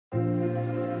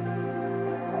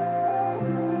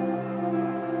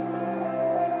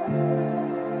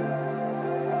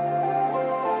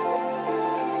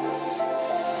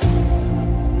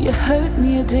hurt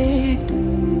me, you did,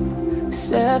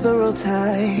 several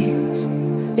times.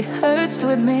 It hurts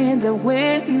to admit that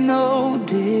we're no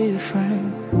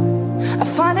different. I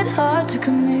find it hard to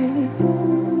commit,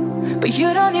 but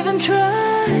you don't even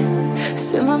try.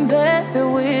 Still I'm better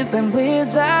with than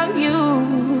without you.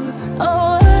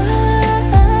 Oh,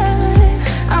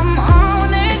 I'm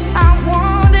on it, I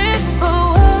want it, but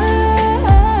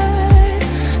why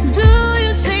do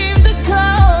you seem to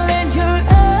call in your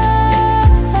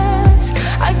eyes?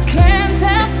 I can't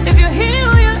tell if you're here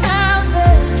or you're out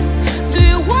there. Do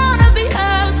you wanna be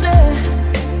out there?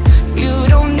 You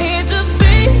don't need to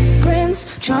be Prince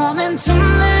Charming to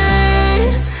me.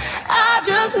 I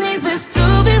just need this to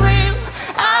be real.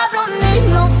 I don't need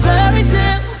no fairy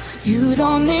tale. You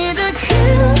don't need a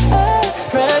killer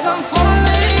pregnant for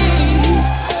me.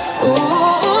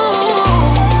 Ooh,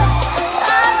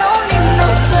 I don't need no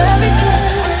fairy tale.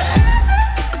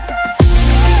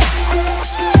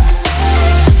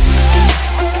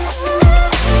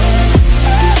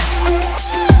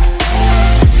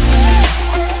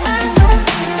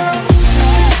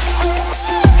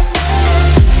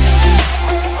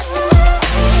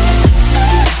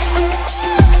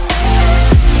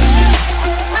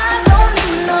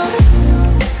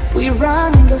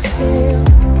 Still,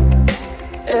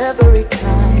 every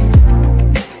time,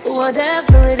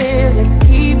 whatever it is, I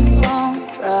keep on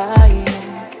trying.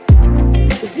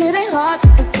 'Cause it ain't hard to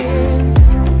forgive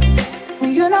when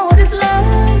you know what it's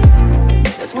like.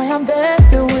 That's why I'm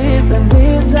better with than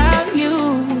without you.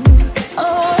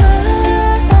 Oh,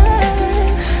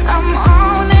 I'm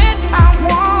on it, I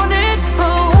want it,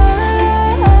 but why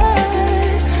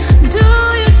do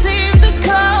you seem to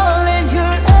call in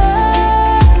your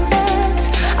eyes?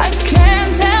 I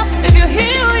can't tell if you're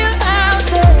here or you're out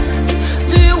there.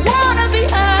 Do you wanna be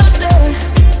out there?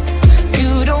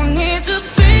 You don't need to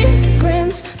be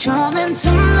Prince Charming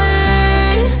to me.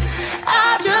 I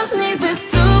just need this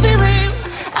to be real.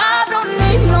 I don't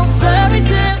need no fairy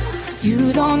tale. You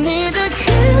don't need a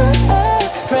killer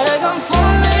pregnant for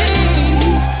me.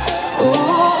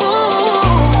 Ooh,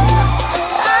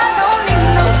 I don't need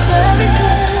no fairy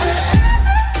tale.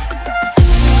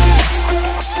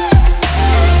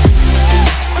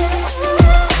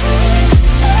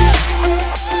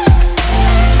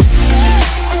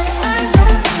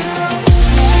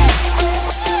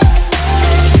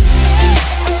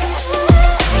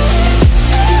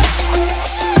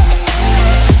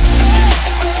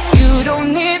 You don't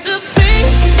need to be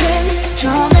Prince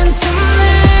Charming to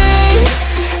me.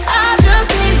 I just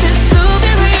need this to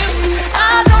be real.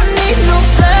 I don't need no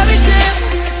fairy tale.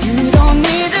 You don't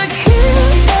need a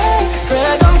killer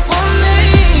pregnant for me.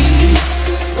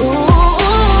 Ooh,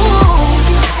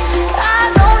 I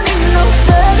don't need no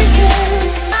fairy tale.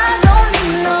 I don't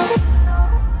need no.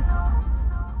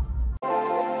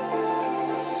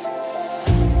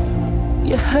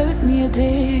 You hurt me, you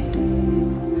did,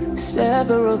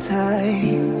 several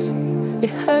times.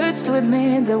 It hurts to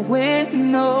admit that we're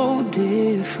no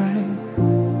different.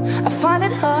 I find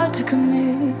it hard to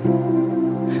commit,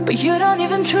 but you don't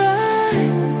even try.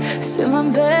 Still I'm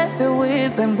better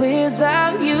with than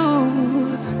without you.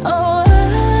 Oh,